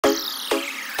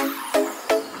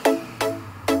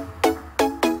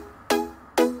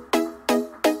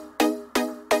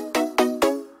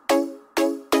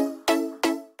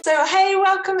So, hey,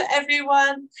 welcome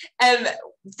everyone.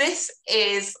 This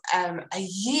is a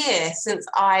year since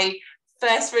I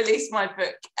first released my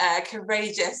book,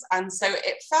 Courageous, and so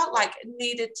it felt like it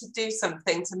needed to do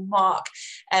something to mark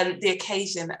the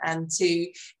occasion and to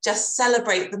just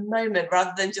celebrate the moment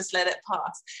rather than just let it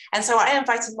pass. And so I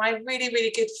invited my really,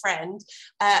 really good friend,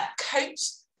 coach,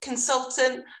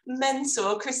 consultant,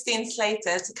 mentor, Christine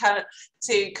Slater,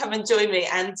 to come and join me.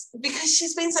 And because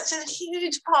she's been such a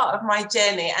huge part of my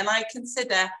journey, and I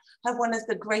consider her one of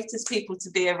the greatest people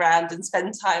to be around and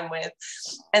spend time with.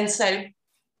 And so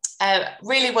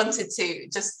really wanted to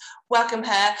just welcome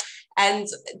her and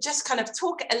just kind of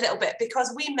talk a little bit,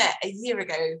 because we met a year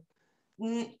ago,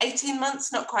 18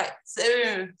 months, not quite,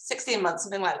 so 16 months,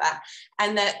 something like that.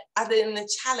 And in the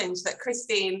challenge that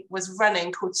Christine was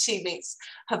running called She Meets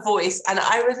Her Voice. And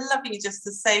I would love you just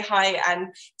to say hi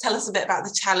and tell us a bit about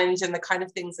the challenge and the kind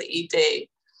of things that you do.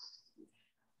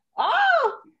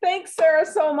 Oh, thanks, Sarah,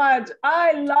 so much.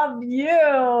 I love you.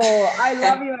 I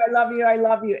love you. I love you. I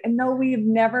love you. And though we've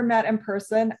never met in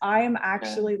person, I am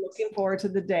actually looking forward to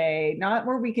the day, not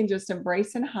where we can just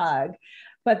embrace and hug,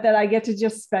 but that I get to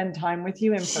just spend time with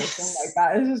you in person. Like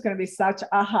that is just going to be such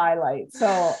a highlight.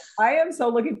 So I am so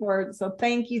looking forward. So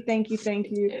thank you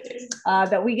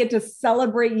that we get to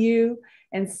celebrate you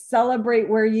and celebrate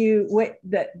where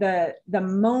the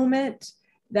moment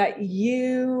that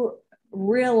you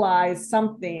realize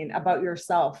something about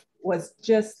yourself was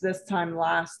just this time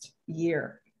last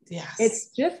year. Yes. It's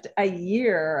just a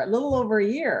year, a little over a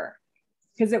year,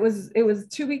 because it was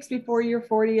 2 weeks before your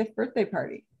 40th birthday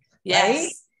party. Yes.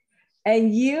 Right?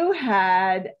 And you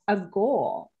had a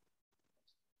goal.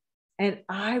 And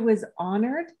I was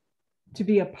honored to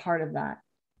be a part of that.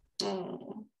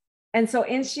 Mm. And so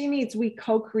in She Meets, we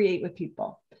co-create with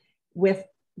people, with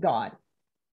God.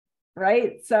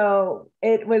 Right? So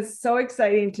it was so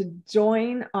exciting to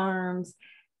join arms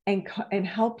and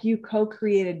help you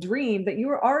co-create a dream that you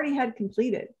already had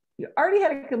completed. You already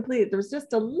had it completed. There was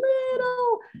just a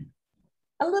little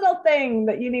thing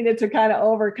that you needed to kind of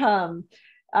overcome,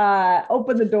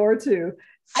 open the door to.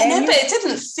 I know, but it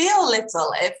didn't feel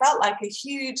little. It felt like a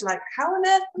huge, like, how on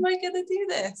earth am I going to do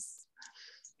this?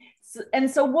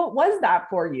 So what was that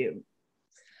for you?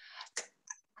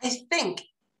 I think,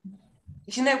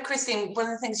 Christine, one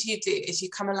of the things you do is you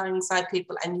come alongside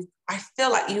people and I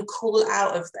feel like you call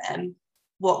out of them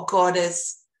what God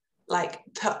has like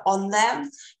put on them.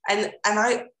 And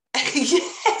I,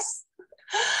 yes.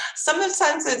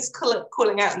 Sometimes it's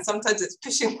calling out and sometimes it's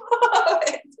pushing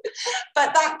forward.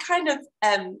 But that kind of,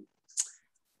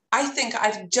 I think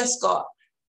I've just got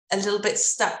a little bit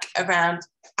stuck around,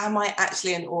 am I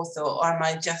actually an author, or am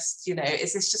I just,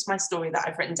 is this just my story that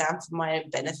I've written down for my own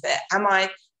benefit?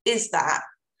 Is that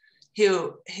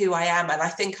who I am? And I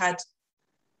think I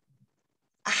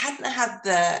hadn't had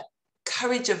the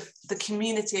courage of the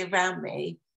community around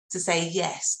me to say,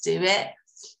 yes, do it.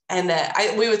 And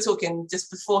we were talking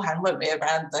just beforehand, weren't we,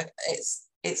 around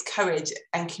it's courage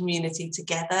and community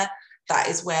together. That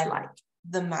is where like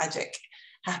the magic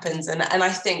happens. And I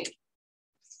think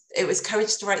it was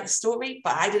courage to write the story,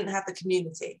 but I didn't have the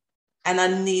community and I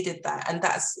needed that. And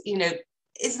that's,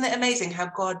 isn't it amazing how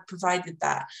God provided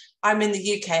that? I'm in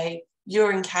the UK,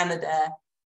 you're in Canada.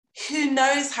 Who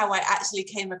knows how I actually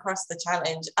came across the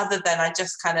challenge other than I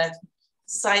just kind of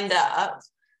signed up.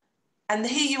 And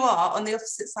here you are on the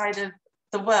opposite side of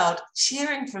the world,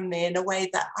 cheering from me in a way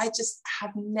that I just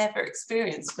have never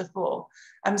experienced before.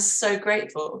 I'm so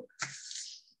grateful.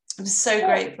 I'm so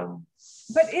grateful.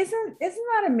 But isn't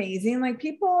that amazing? Like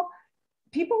people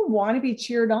want to be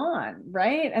cheered on,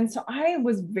 right? And so I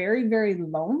was very, very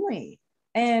lonely.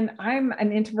 And I'm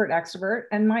an introvert extrovert,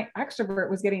 and my extrovert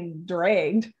was getting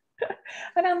dragged.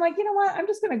 And I'm like, you know what? I'm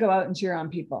just going to go out and cheer on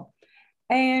people.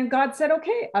 And God said,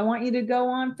 okay, I want you to go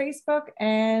on Facebook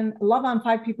and love on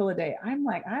 5 people a day. I'm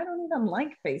like, I don't even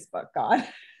like Facebook, God.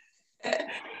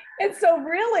 And so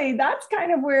really, that's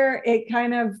kind of where it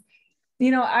kind of,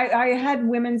 I had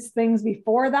women's things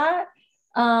before that.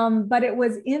 But it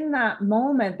was in that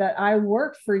moment that I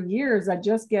worked for years at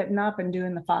just getting up and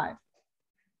doing the 5.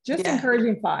 Just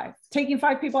encouraging 5, taking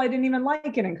 5 people I didn't even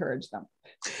like and encourage them.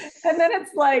 And then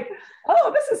it's like,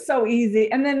 oh, this is so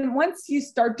easy. And then once you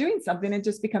start doing something, it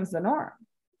just becomes the norm.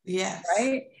 Yes.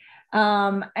 Right.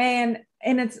 And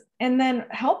then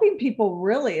helping people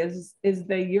really is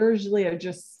they usually are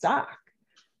just stuck.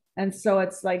 And so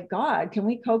it's like, God, can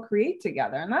we co-create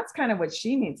together? And that's kind of what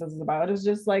She Meets is about, is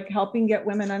just like helping get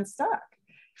women unstuck.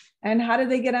 And how do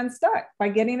they get unstuck? By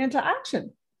getting into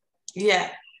action.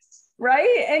 Yeah.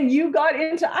 Right. And you got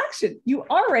into action. You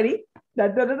already,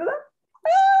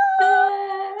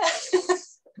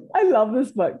 I love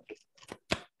this book.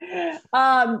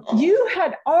 You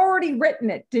had already written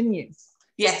it, didn't you?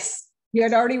 Yes. You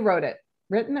had already wrote it.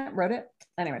 Wrote it?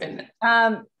 Anyway.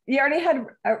 You already had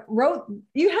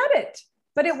you had it,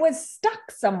 but it was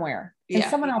stuck somewhere in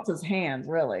someone else's hand,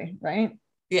 really, right?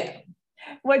 Yeah.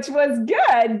 Which was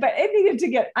good, but it needed to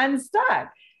get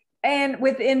unstuck. And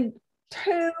within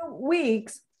 2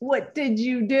 weeks, what did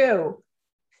you do?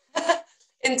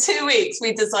 In 2 weeks,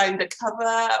 we designed a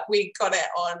cover. We got it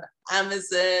on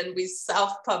Amazon. We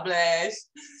self-published.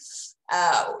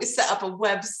 We set up a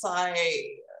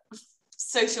website,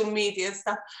 social media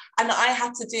stuff. And I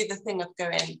had to do the thing of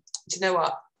going, do you know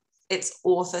what? It's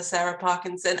author Sarah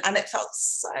Parkinson. And it felt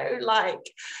so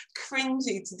like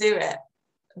cringy to do it.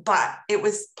 But it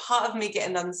was part of me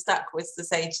getting unstuck was to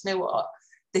say, do you know what?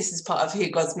 This is part of who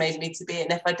God's made me to be.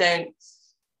 And if I don't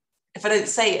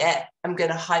say it, I'm going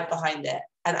to hide behind it.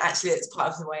 And actually, it's part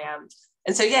of who I am.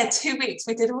 And so, 2 weeks,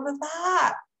 we did all of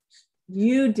that.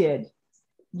 You did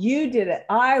it.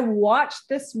 I watched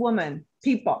this woman,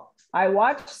 I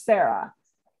watched Sarah,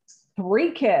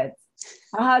 3 kids,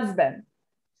 a husband,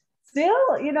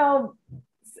 still,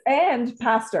 and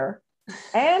pastor,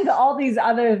 and all these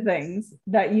other things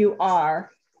that you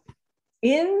are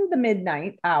in the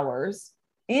midnight hours,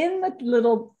 in the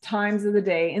little times of the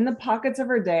day, in the pockets of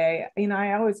her day.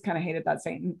 I always kind of hated that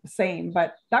saying,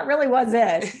 but that really was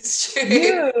it. It's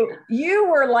true. You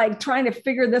were like trying to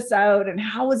figure this out and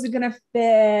how was it going to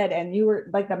fit? And you were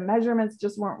like, the measurements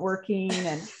just weren't working.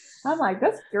 And I'm like,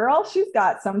 this girl, she's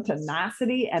got some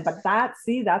tenacity. But that's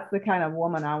the kind of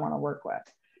woman I want to work with.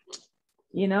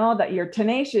 That you're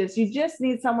tenacious. You just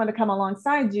need someone to come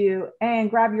alongside you and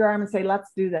grab your arm and say,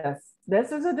 let's do this.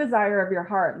 This is a desire of your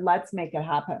heart. Let's make it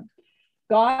happen.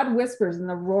 God whispers in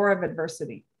the roar of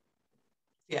adversity.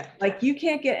 Yeah. Like you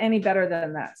can't get any better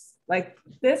than this. Like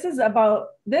this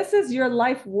is your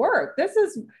life work. This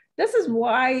is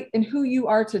why and who you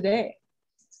are today.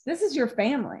 This is your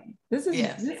family. This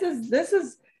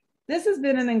has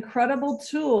been an incredible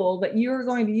tool that you're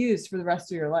going to use for the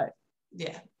rest of your life.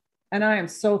 Yeah. And I am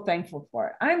so thankful for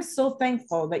it. I'm so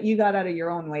thankful that you got out of your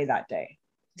own way that day.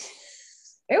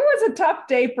 It was a tough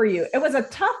day for you. It was a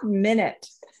tough minute.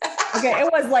 Okay. It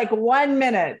was like 1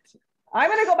 minute. I'm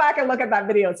going to go back and look at that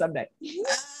video someday.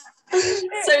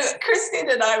 So Christine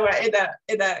and I were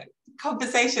in a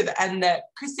conversation and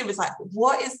Christine was like,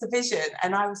 what is the vision?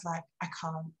 And I was like, I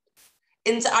can't.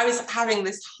 And I was having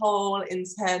this whole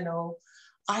internal,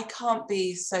 I can't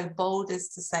be so bold as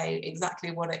to say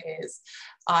exactly what it is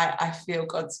I feel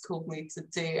God's called me to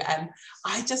do. And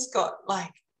I just got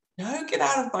like, no, get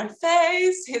out of my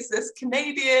face. Here's this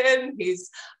Canadian. He's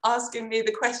asking me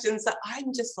the questions that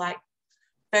I'm just like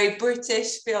very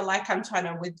British, feel like I'm trying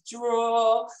to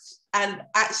withdraw. And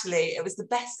actually, it was the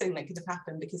best thing that could have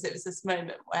happened because it was this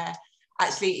moment where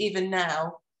actually even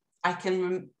now I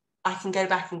can go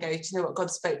back and go, do you know what? God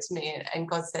spoke to me and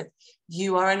God said,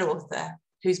 you are an author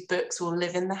whose books will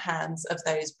live in the hands of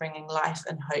those bringing life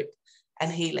and hope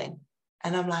and healing.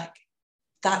 And I'm like,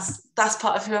 that's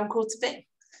part of who I'm called to be.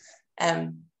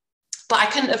 But I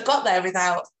couldn't have got there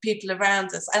without people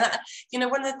around us. And,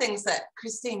 one of the things that,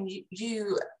 Christine,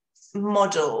 you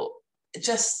model,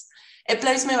 just, it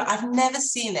blows me away. I've never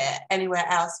seen it anywhere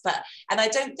else, and I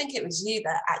don't think it was you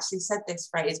that actually said this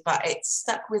phrase, but it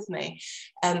stuck with me.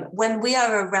 When we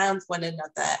are around one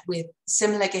another with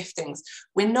similar giftings,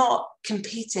 we're not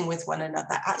competing with one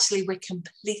another. Actually, we're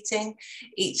completing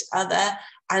each other.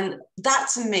 And that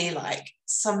to me, like,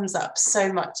 sums up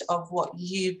so much of what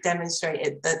you've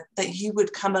demonstrated, that you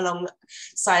would come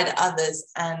alongside others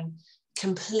and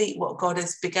complete what God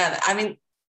has begun. I mean,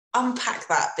 unpack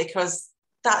that, because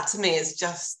that to me is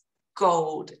just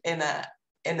gold in a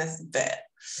bit.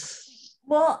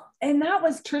 Well, and that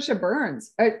was Trisha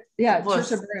Burns.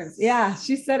 Trisha Burns. Yeah,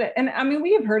 she said it. And I mean,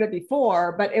 we have heard it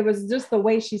before, but it was just the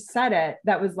way she said it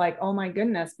that was like, oh my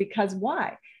goodness. Because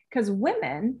why? Because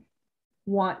women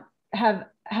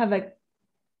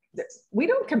we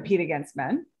don't compete against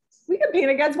men. We compete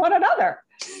against one another.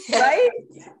 Right.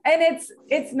 And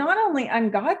it's not only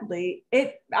ungodly,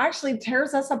 it actually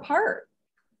tears us apart.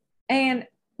 And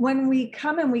when we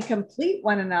come and we complete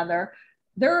one another,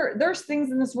 there's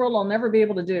things in this world I'll never be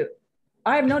able to do.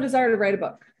 I have no desire to write a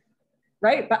book,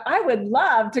 right? But I would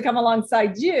love to come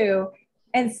alongside you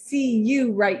and see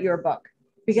you write your book,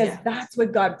 because that's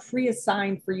what God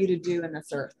pre-assigned for you to do in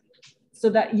this earth, so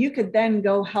that you could then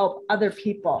go help other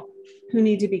people who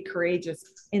need to be courageous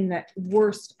in the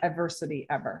worst adversity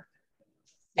ever.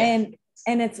 Yeah.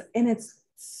 And it's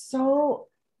so,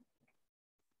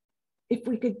 if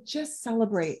we could just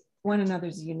celebrate one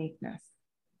another's uniqueness,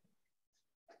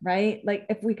 right? Like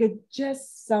if we could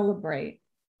just celebrate,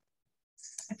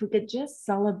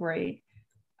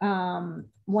 one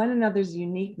another's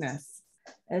uniqueness,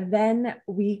 and then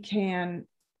we can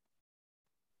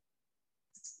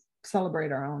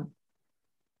celebrate our own.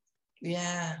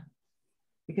 Yeah.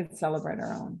 We can celebrate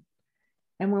our own.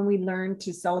 And when we learn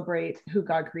to celebrate who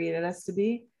God created us to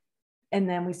be, and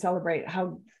then we celebrate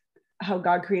how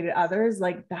God created others,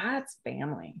 like that's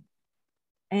family.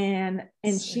 And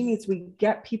She Meets, we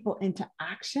get people into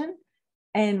action,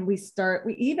 and we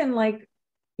even like,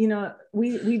 you know,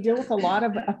 we deal with a lot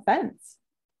of offense.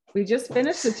 We just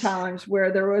finished a challenge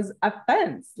where there was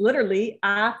offense, literally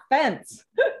a fence.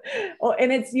 Oh,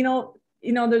 and it's, you know,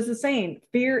 there's a saying,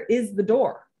 fear is the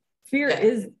door. Fear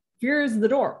is the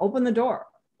door. Open the door,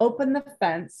 open the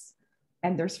fence,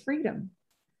 and there's freedom.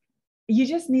 You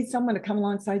just need someone to come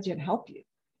alongside you and help you.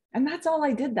 And that's all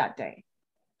I did that day.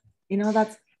 You know,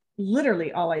 that's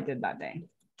literally all I did that day.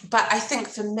 But I think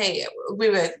for me, we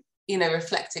were, you know,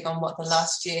 reflecting on what the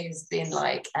last year has been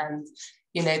like, and,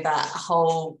 you know, that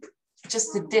whole,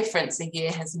 just the difference a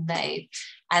year has made,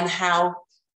 and how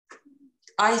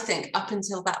I think up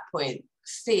until that point,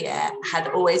 fear had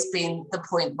always been the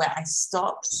point where I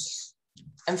stopped,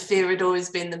 and fear had always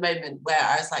been the moment where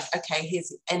I was like, okay, here's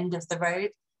the end of the road.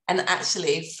 And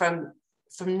actually from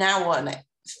now on,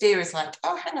 fear is like,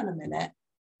 oh, hang on a minute,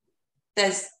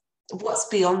 there's what's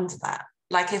beyond that.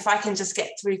 Like if I can just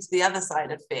get through to the other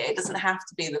side of fear, it doesn't have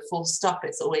to be the full stop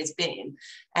it's always been.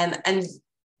 And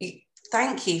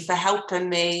thank you for helping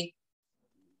me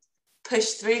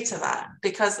push through to that,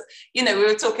 because, you know, we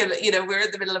were talking, you know, we're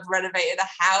in the middle of renovating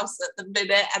a house at the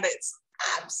minute, and it's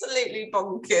absolutely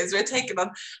bonkers. We're taking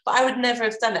on, but I would never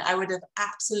have done it. I would have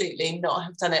absolutely not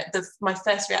have done it. My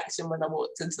first reaction when I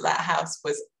walked into that house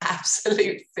was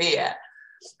absolute fear.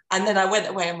 And then I went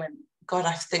away and went, God,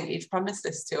 I think you've promised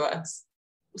this to us.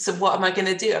 So what am I going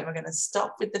to do? Am I going to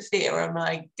stop with the fear, or am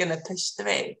I going to push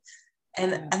through?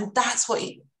 And that's what,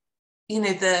 you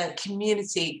know, the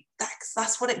community,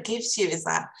 that's what it gives you, is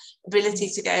that ability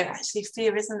to go, actually,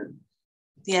 fear isn't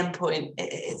the end point.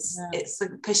 It's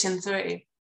the pushing through.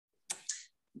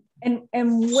 And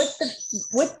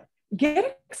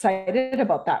get excited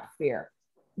about that fear,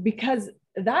 because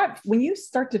that when you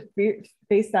start to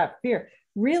face that fear,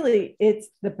 really it's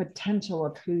the potential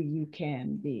of who you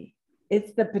can be.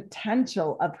 It's the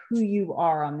potential of who you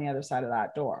are on the other side of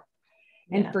that door.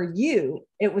 And for you,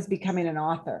 it was becoming an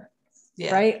author.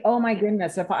 Right? Oh my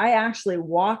goodness. If I actually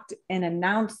walked and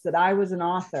announced that I was an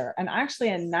author, and actually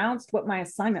announced what my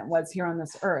assignment was here on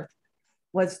this earth,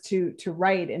 was to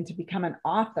write and to become an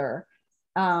author.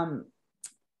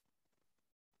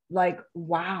 Like,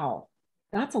 wow,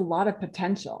 that's a lot of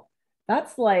potential.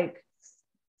 That's like,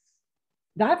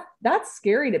 that's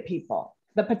scary to people.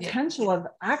 The potential of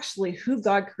actually who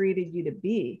God created you to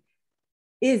be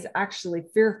is actually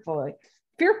fearful.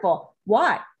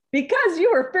 Why? Because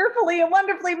you were fearfully and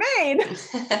wonderfully made.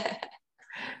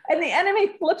 And the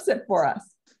enemy flips it for us.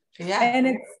 Yeah.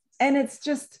 And it's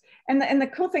just, and the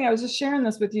cool thing, I was just sharing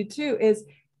this with you too, is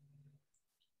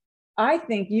I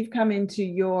think you've come into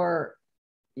you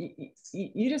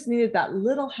just needed that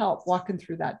little help walking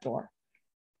through that door.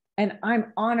 And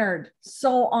I'm honored,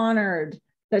 so honored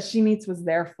that She Meets was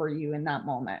there for you in that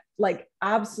moment. Like,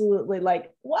 absolutely,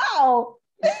 like, wow,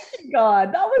 thank you,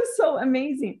 God. That was so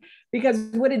amazing. Because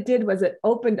what it did was it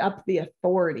opened up the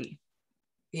authority.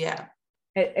 Yeah.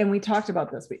 And we talked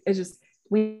about this. It's just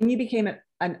when you became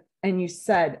and you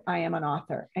said, I am an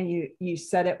author, and you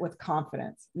said it with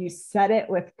confidence. You said it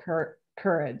with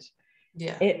courage.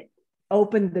 Yeah. It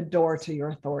opened the door to your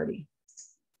authority.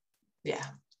 Yeah.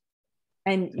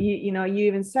 And you know, you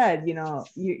even said, you know,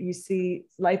 you see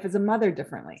life as a mother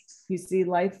differently. You see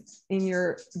life in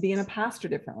your being a pastor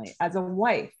differently, as a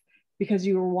wife, because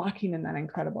you were walking in that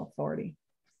incredible authority.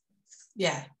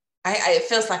 Yeah. It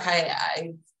feels like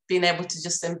I've been able to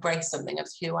just embrace something of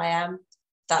who I am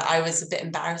that I was a bit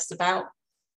embarrassed about.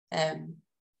 And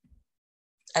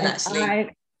actually,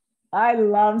 I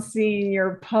love seeing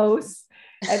your posts,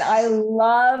 and I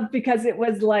love, because it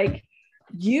was like,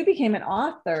 you became an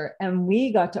author and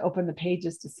we got to open the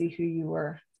pages to see who you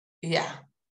were. Yeah.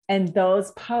 And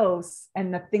those posts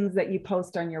and the things that you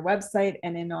post on your website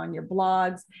and on your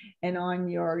blogs and on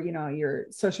your, you know, your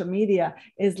social media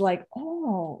is like, I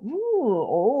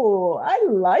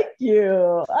like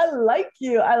you. I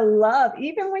love,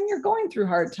 even when you're going through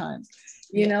hard times,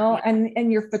 you know,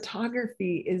 and your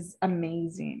photography is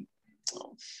amazing.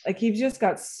 Like, you've just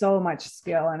got so much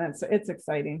skill, and it's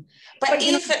exciting. But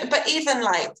even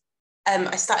like,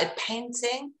 I started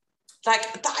painting,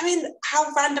 Like that, I mean, how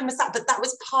random was that? But that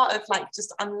was part of like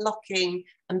just unlocking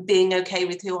and being okay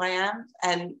with who I am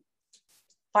and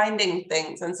finding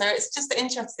things. And so it's just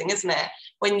interesting, isn't it?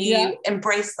 When you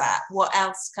embrace that, what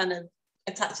else kind of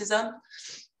attaches on?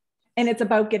 And it's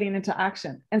about getting into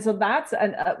action. And so that's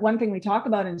one thing we talk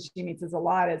about in She Meets is a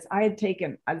lot is I had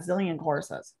taken a zillion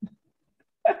courses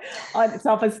on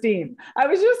self-esteem. I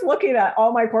was just looking at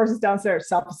all my courses downstairs,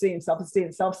 self-esteem,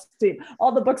 self-esteem, self-esteem,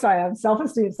 all the books I have,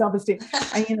 self-esteem, self-esteem.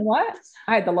 And you know what?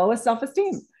 I had the lowest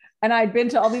self-esteem. And I'd been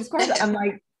to all these courses. I'm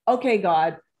like, okay,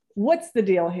 God, what's the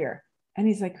deal here? And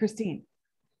he's like, Christine,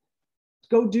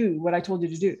 go do what I told you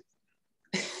to do.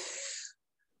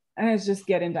 And it's just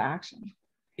get into action.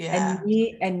 Yeah.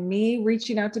 And me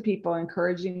reaching out to people,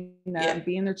 encouraging them,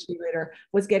 being their cheerleader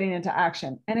was getting into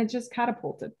action. And it just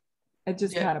catapulted. It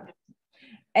just catapulted.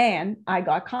 And I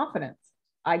got confidence.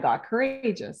 I got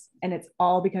courageous. And it's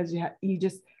all because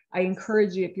I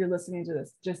encourage you, if you're listening to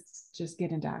this, just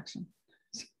get into action.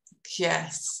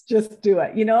 Yes. Just do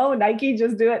it. Nike,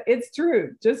 just do it. It's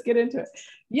true. Just get into it.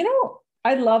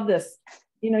 I love this.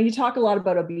 You talk a lot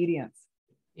about obedience.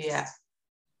 Yeah.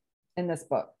 In this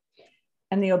book.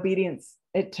 And the obedience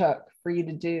it took for you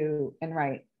to do and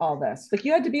write all this. Like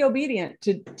you had to be obedient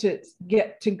to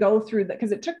go through that,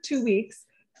 because it took 2 weeks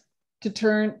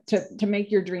to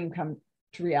make your dream come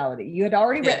to reality. You had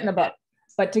already written the book,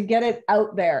 but to get it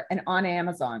out there and on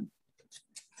Amazon.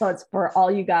 So it's for all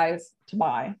you guys to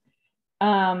buy.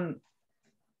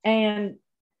 And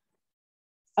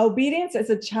obedience is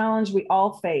a challenge we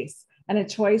all face and a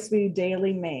choice we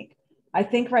daily make. I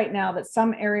think right now that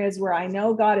some areas where I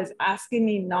know God is asking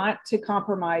me not to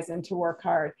compromise and to work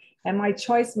hard, and my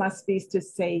choice must be to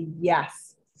say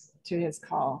yes to his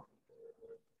call.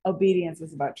 Obedience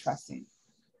is about trusting,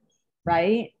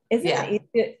 right? Isn't it easy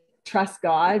to trust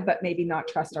God, but maybe not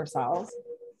trust ourselves?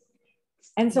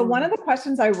 And so one of the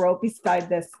questions I wrote beside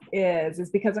this is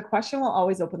because a question will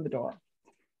always open the door.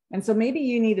 And so maybe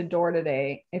you need a door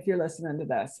today if you're listening to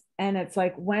this. And it's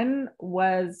like, when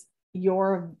was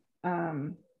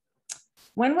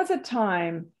a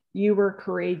time you were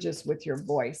courageous with your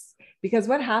voice? Because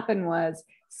what happened was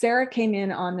Sarah came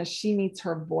in on the She Meets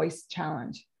Her Voice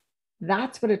challenge.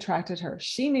 That's what attracted her.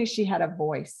 She knew she had a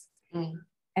voice.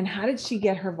 And how did she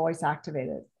get her voice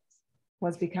activated?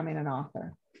 Was becoming an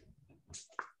author.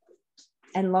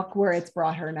 And look where it's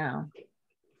brought her now.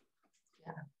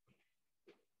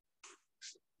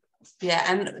 Yeah,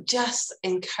 and just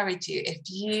encourage you, if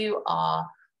you are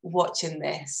watching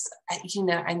this,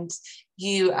 and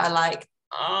you are like,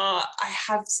 I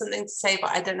have something to say, but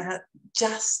I don't know how,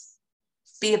 just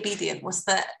be obedient. What's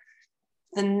the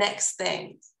next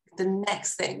thing? The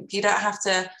next thing. You don't have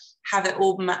to have it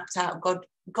all mapped out.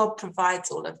 God provides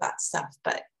all of that stuff,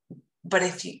 but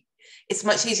it's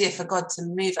much easier for God to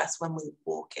move us when we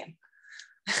walk in.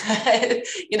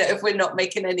 If we're not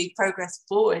making any progress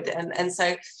forward. And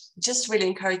so just really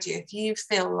encourage you, if you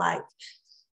feel like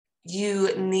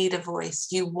you need a voice,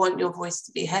 you want your voice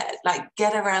to be heard, like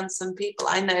get around some people.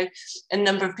 I know a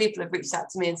number of people have reached out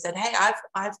to me and said, hey,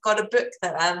 I've got a book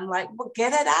that I'm like, well,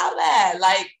 get it out there.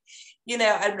 Like,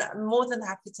 I'm more than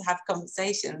happy to have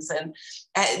conversations, and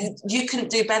you couldn't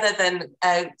do better than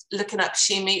looking up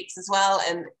She Meets as well.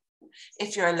 And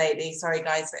if you're a lady, sorry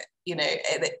guys,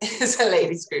 it is a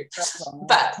ladies group,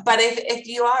 but if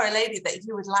you are a lady that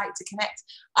you would like to connect,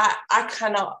 I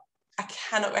cannot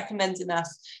recommend enough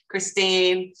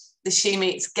Christine, the She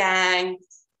Meets gang,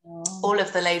 all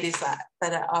of the ladies that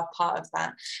are part of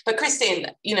that. But Christine,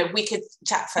 we could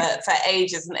chat for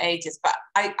ages and ages, but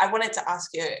I wanted to ask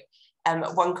you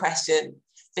one question,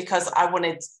 because I want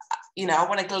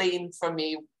to glean from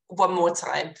you one more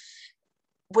time.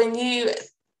 When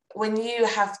you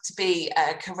have to be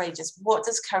courageous, what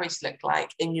does courage look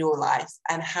like in your life,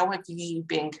 and how have you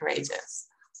been courageous?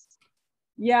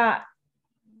 Yeah,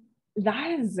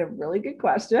 that is a really good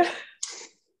question.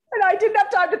 And I didn't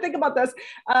have time to think about this.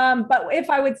 But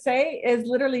if I would say is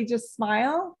literally just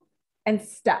smile and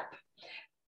step.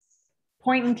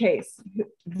 Point in case.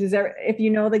 If you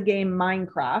know the game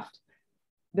Minecraft,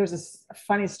 there's a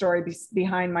funny story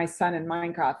behind my son in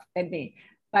Minecraft and me.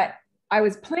 But I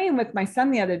was playing with my son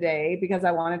the other day because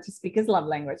I wanted to speak his love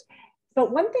language.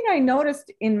 But one thing I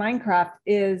noticed in Minecraft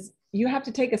is you have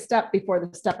to take a step before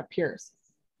the step appears.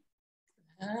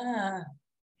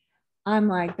 I'm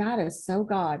like, that is so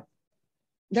God.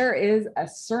 There is a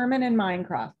sermon in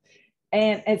Minecraft,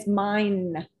 and it's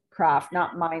Minecraft,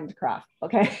 not Mindcraft.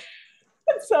 Okay.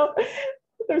 So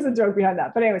there's a joke behind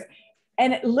that. But anyways,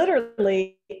 and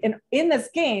literally in this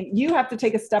game, you have to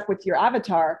take a step with your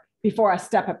avatar before a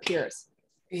step appears.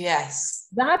 Yes.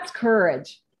 That's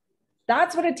courage.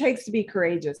 That's what it takes to be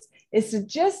courageous, is to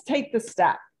just take the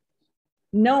step,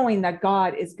 knowing that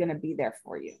God is going to be there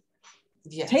for you.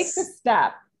 Yes. Take the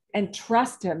step and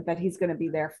trust him that he's going to be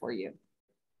there for you.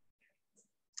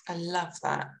 I love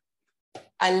that.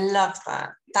 I love that.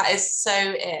 That is so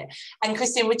it. And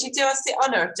Christine, would you do us the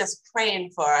honor of just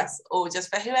praying for us, or just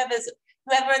for whoever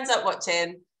ends up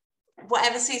watching,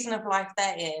 whatever season of life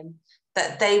they're in,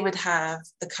 that they would have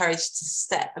the courage to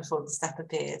step before the step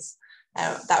appears?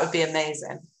 That would be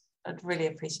amazing. I'd really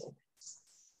appreciate it.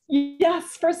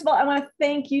 Yes. First of all, I want to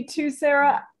thank you too,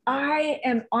 Sarah. I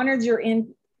am honored you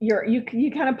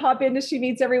kind of pop into She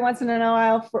Meets every once in a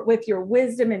while with your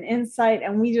wisdom and insight.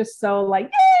 And we just so like,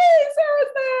 yay,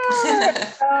 Sarah's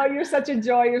there. Oh, you're such a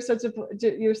joy. You're such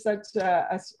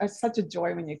a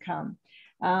joy when you come.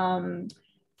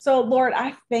 So Lord,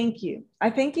 I thank you. I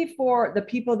thank you for the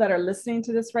people that are listening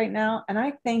to this right now. And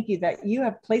I thank you that you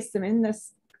have placed them in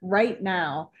this right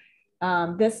now.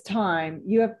 This time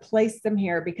you have placed them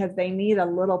here because they need a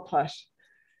little push.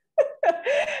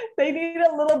 They need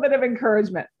a little bit of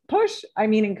encouragement.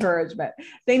 Encouragement.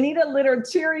 They need a little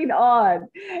cheering on.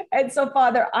 And so,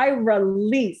 Father, I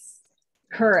release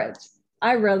courage.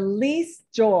 I release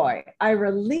joy. I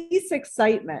release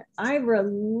excitement. I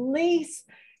release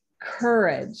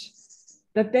courage,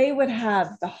 that they would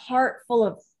have the heart full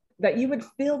of, that you would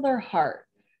fill their heart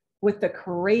with the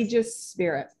courageous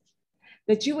spirit,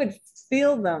 that you would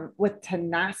fill them with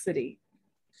tenacity,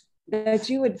 that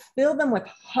you would fill them with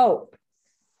hope,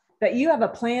 that you have a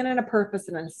plan and a purpose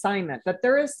and an assignment, that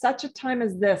there is such a time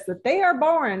as this, that they are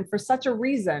born for such a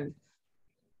reason,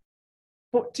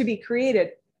 to be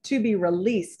created, to be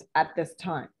released at this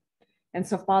time. And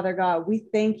so, Father God, we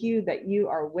thank you that you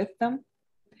are with them.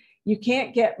 You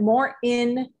can't get more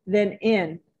in than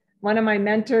in. One of my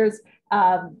mentors,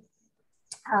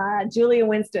 Julia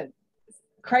Winston,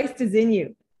 Christ is in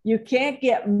you. You can't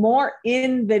get more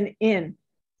in than in.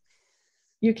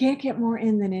 You can't get more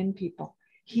in than in, people.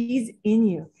 He's in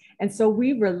you. And so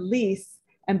we release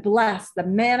and bless the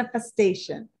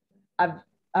manifestation of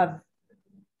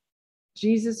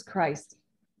Jesus Christ,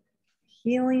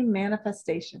 healing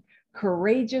manifestation,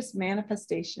 courageous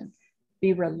manifestation,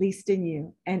 be released in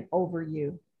you and over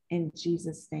you in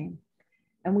Jesus' name.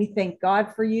 And we thank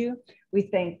God for you. We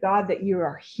thank God that you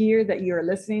are here, that you are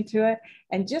listening to it.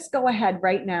 And just go ahead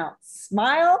right now,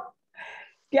 smile,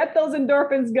 get those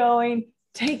endorphins going,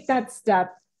 take that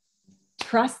step,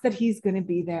 trust that he's going to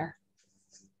be there,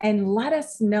 and let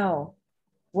us know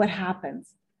what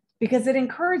happens, because it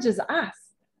encourages us.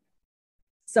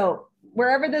 So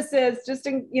wherever this is, just,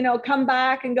 come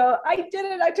back and go, I did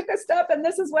it. I took a step and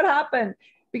this is what happened,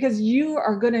 because you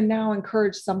are going to now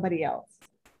encourage somebody else.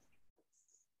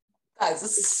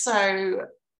 That's so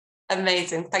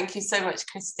amazing. Thank you so much,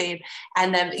 Christine.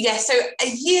 And so a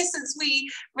year since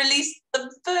we released the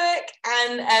book,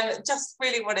 and just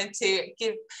really wanted to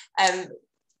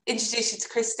introduce you to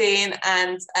Christine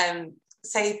and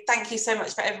say thank you so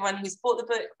much for everyone who's bought the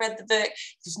book, read the book.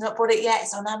 If you've not bought it yet,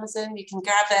 it's on Amazon, you can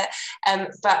grab it.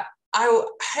 But I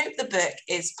hope the book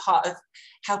is part of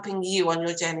helping you on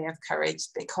your journey of courage,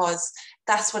 because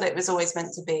that's what it was always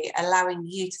meant to be, allowing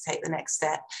you to take the next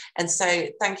step. And so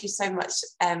thank you so much,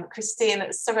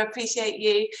 Christine. So appreciate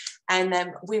you. And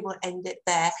we will end it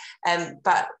there.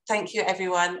 But thank you,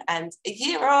 everyone. And a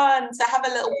year on, so have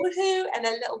a little woohoo and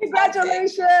a little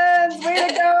congratulations. Way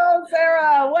to go,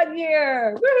 Sarah. 1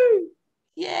 year. Woohoo.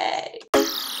 Yay.